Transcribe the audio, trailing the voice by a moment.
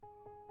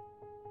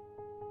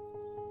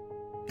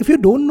If you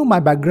don't know my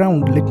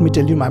background, let me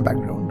tell you my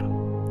background.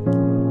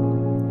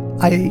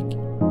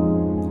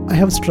 I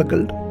have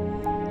struggled.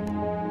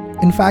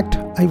 In fact,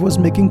 I was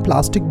making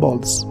plastic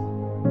balls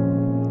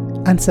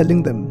and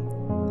selling them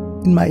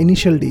in my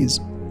initial days.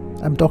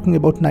 I'm talking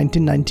about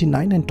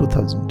 1999 and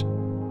 2000.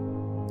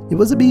 It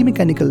was a BE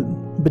mechanical,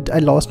 but I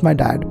lost my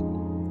dad.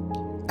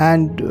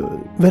 And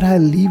where I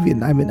live in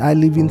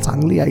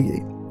Sangli,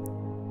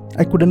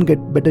 I couldn't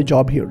get better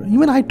job here.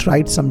 Even I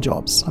tried some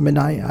jobs.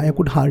 I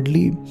could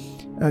hardly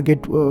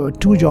get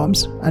 2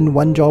 jobs, and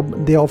one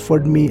job they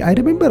offered me. I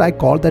remember I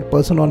called that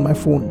person on my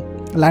phone,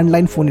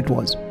 landline phone it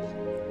was.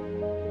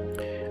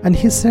 And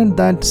he said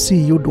that, see,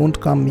 you don't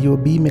come, you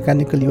be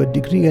mechanical, your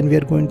degree, and we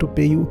are going to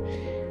pay you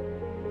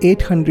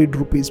 800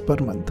 rupees per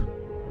month.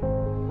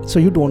 So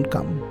you don't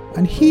come.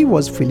 And he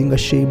was feeling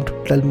ashamed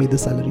to tell me the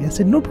salary. I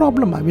said, no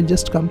problem, I will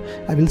just come.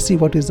 I will see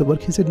what is the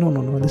work. He said,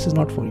 no, this is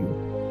not for you.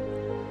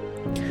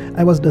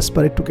 I was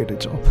desperate to get a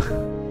job.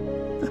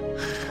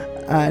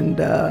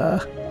 And,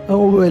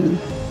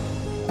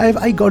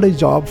 I got a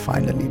job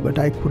finally, but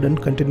I couldn't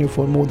continue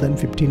for more than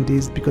 15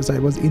 days because I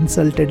was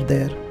insulted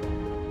there,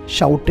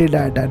 shouted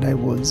at, and I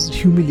was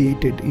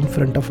humiliated in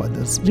front of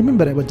others.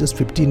 Remember, I was just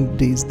 15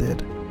 days there.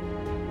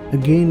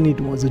 Again, it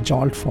was a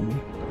jolt for me.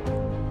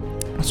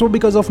 So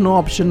because of no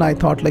option, I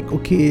thought like,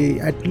 okay,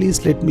 at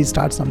least let me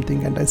start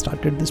something. And I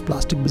started this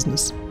plastic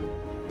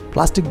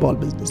ball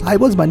business. I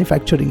was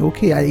manufacturing,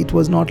 okay. It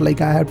was not like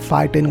I had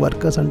 5-10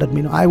 workers under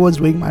me. No, I was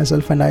doing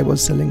myself and I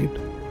was selling it.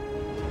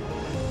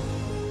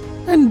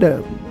 And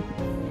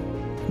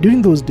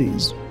during those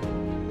days,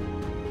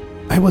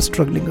 I was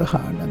struggling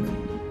hard.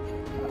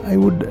 I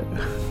would,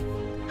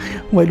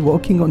 while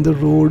walking on the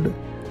road,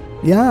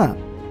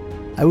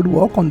 I would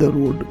walk on the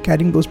road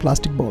carrying those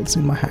plastic balls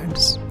in my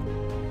hands.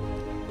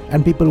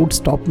 And people would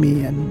stop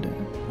me and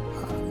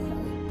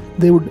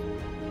they would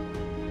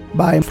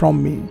buy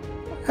from me.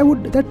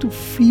 That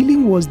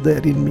feeling was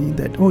there in me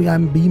that, oh,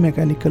 I'm BE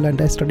mechanical and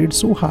I studied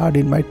so hard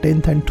in my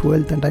 10th and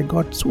 12th and I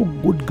got so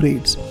good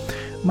grades.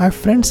 My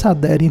friends are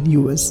there in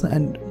US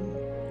and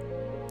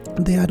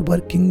they are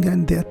working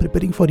and they are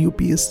preparing for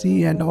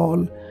UPSC and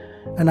all.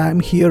 And I'm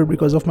here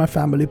because of my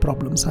family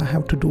problems. I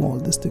have to do all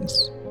these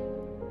things.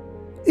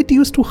 It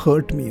used to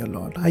hurt me a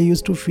lot. I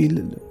used to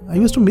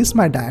miss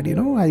my dad,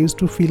 I used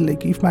to feel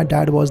like if my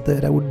dad was there,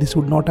 this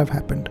would not have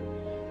happened.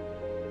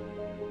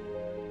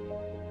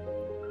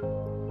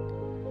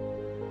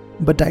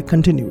 But I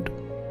continued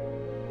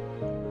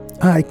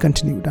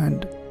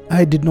and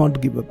I did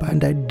not give up,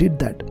 and I did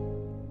that.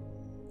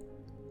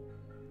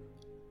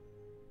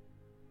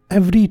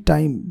 Every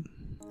time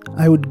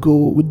I would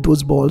go with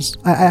those balls,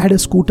 I had a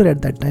scooter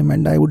at that time,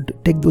 and I would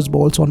take those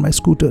balls on my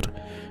scooter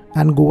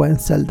and go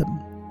and sell them.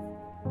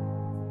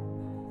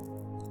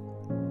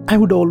 I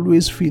would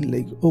always feel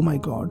like, oh my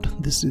God,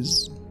 this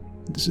is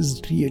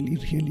really,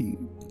 really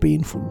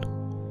painful.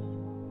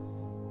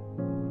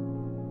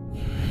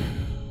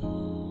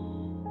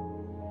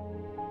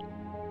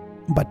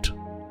 But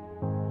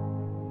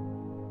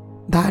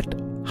that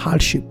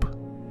hardship,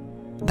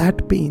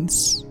 that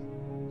pains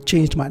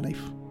changed my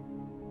life.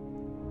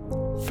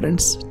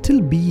 Friends,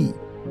 till BE,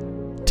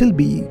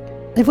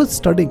 I was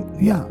studying,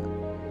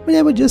 but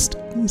I was just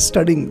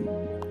studying.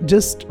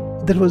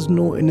 There was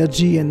no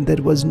energy and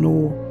there was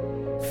no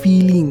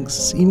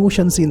feelings,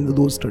 emotions in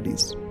those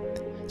studies.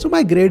 So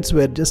my grades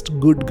were just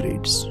good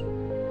grades.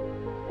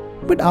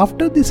 But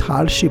after this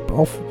hardship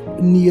of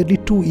nearly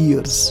 2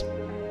 years,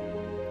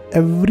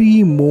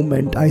 every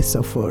moment I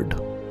suffered.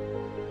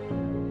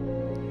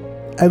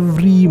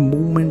 Every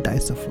moment I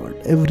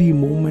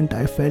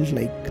felt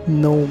like,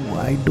 no,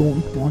 I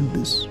don't want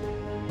this.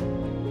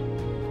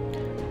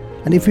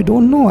 And if you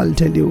don't know, I'll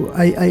tell you,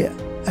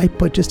 I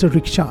purchased a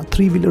rickshaw,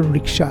 3-wheeler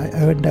rickshaw,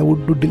 and I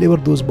would deliver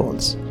those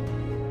balls.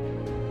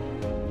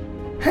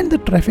 And the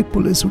traffic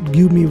police would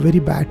give me very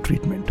bad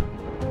treatment.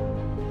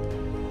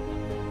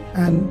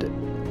 And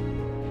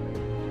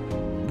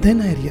then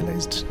I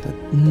realized that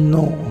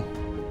no,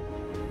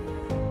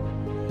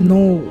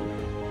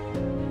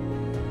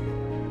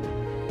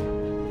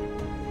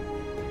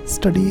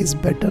 study is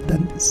better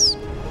than this.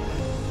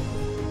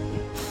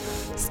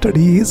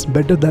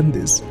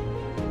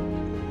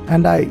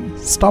 And I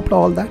stopped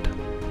all that.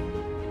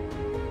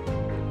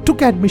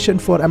 Took admission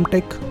for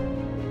MTech.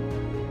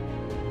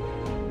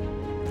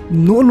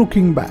 No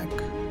looking back.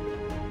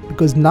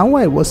 Because now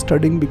I was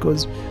studying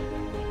because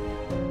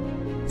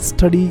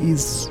study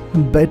is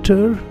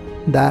better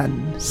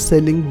than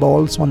selling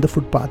balls on the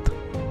footpath.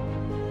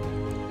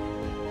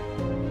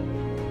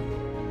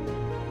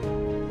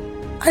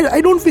 I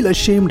don't feel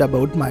ashamed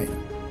about my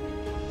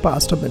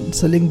past.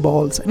 Selling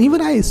balls, and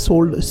even I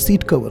sold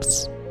seat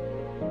covers,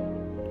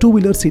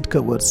 2-wheeler seat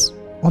covers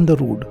on the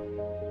road.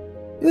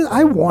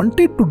 I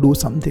wanted to do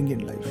something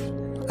in life,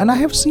 and I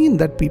have seen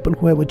that people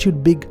who have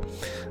achieved big,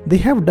 they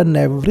have done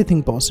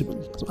everything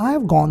possible. So I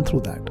have gone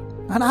through that,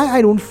 and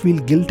I don't feel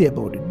guilty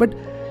about it, but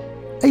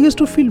I used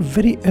to feel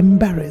very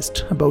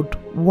embarrassed about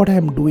what I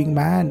am doing,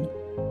 man.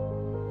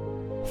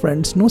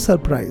 Friends, no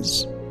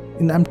surprise,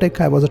 in MTech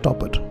I was a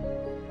topper.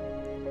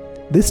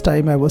 This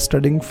time I was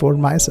studying for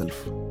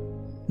myself.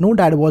 No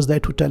dad was there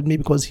to tell me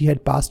because he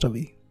had passed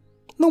away.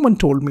 No one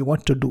told me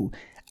what to do.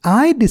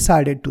 I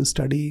decided to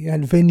study,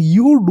 and when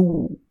you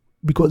do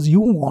because you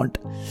want,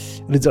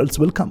 results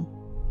will come.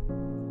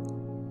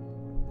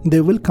 They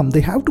will come.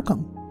 They have to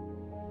come.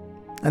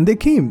 And they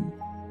came.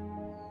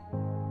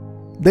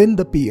 Then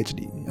the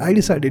PhD. I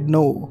decided,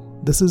 no,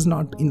 this is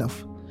not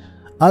enough.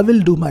 I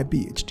will do my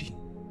PhD.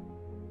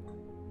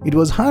 It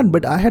was hard,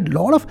 but I had a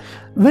lot of...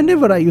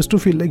 Whenever I used to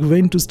feel like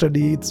when to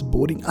study, it's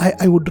boring.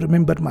 I would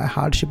remember my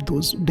hardship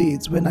those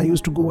days when I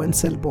used to go and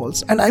sell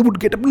balls. And I would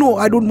get up, no,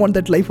 I don't want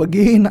that life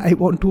again. I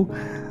want to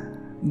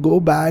go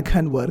back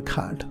and work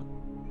hard.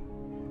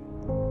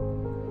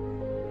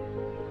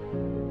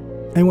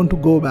 I want to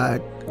go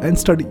back and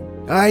study.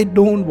 I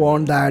don't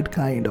want that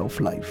kind of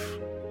life.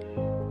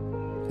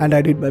 And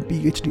I did my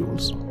PhD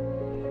also.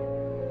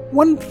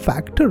 One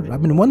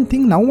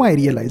thing now I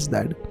realize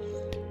that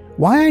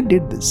why I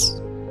did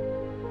this,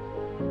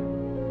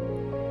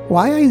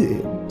 why I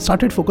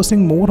started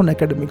focusing more on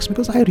academics,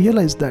 because I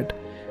realized that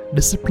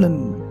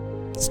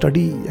discipline,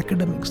 study,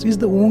 academics is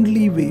the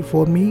only way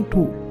for me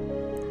to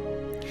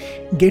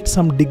get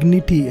some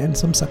dignity and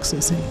some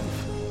success in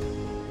life.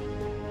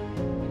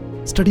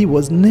 Study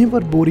was never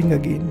boring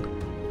again,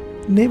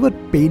 never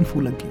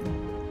painful again.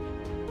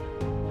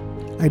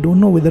 I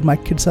don't know whether my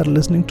kids are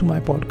listening to my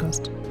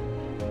podcast.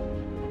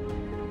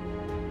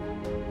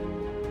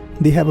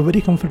 They have a very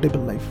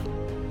comfortable life.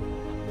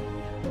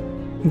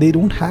 They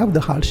don't have the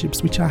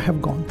hardships which I have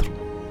gone through.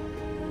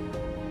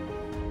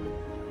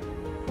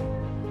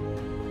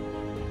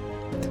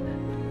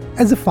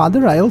 As a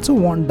father, I also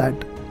want that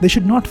they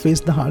should not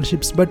face the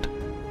hardships, but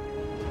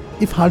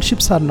if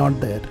hardships are not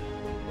there,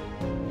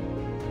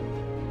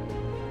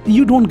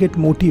 you don't get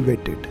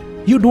motivated,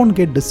 you don't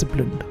get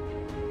disciplined,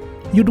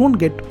 you don't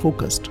get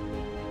focused.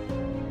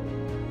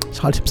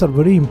 Hardships are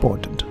very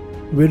important,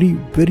 very,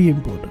 very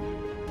important.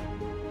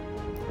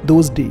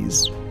 Those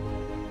days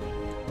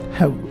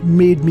have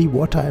made me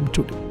what I am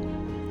today.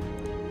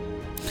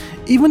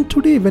 Even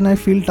today, when I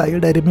feel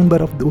tired, I remember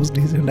of those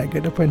days and I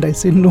get up and I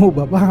say, no,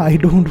 Baba, I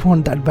don't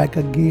want that back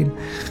again.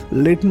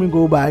 Let me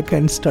go back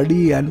and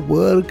study and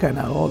work and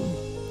all.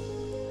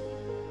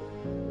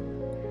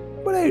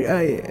 But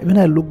when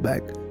I look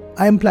back,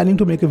 I am planning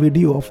to make a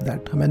video of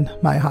that,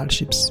 my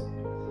hardships.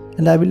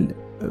 And I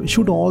will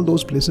shoot all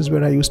those places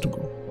where I used to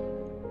go.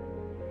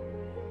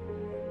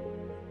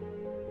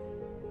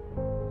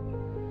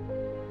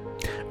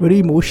 Very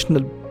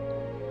emotional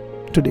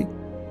today,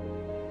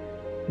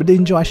 but I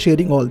enjoy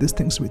sharing all these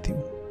things with you.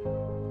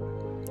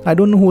 I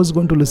don't know who is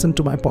going to listen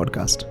to my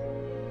podcast,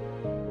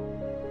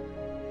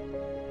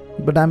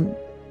 but I'm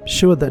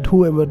sure that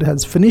whoever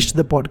has finished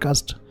the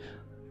podcast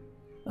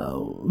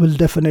will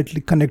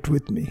definitely connect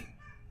with me,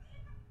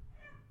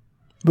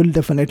 will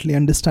definitely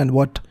understand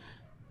what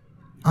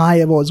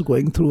I was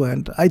going through,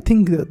 and I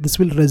think this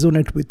will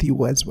resonate with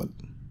you as well.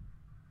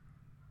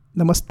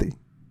 Namaste.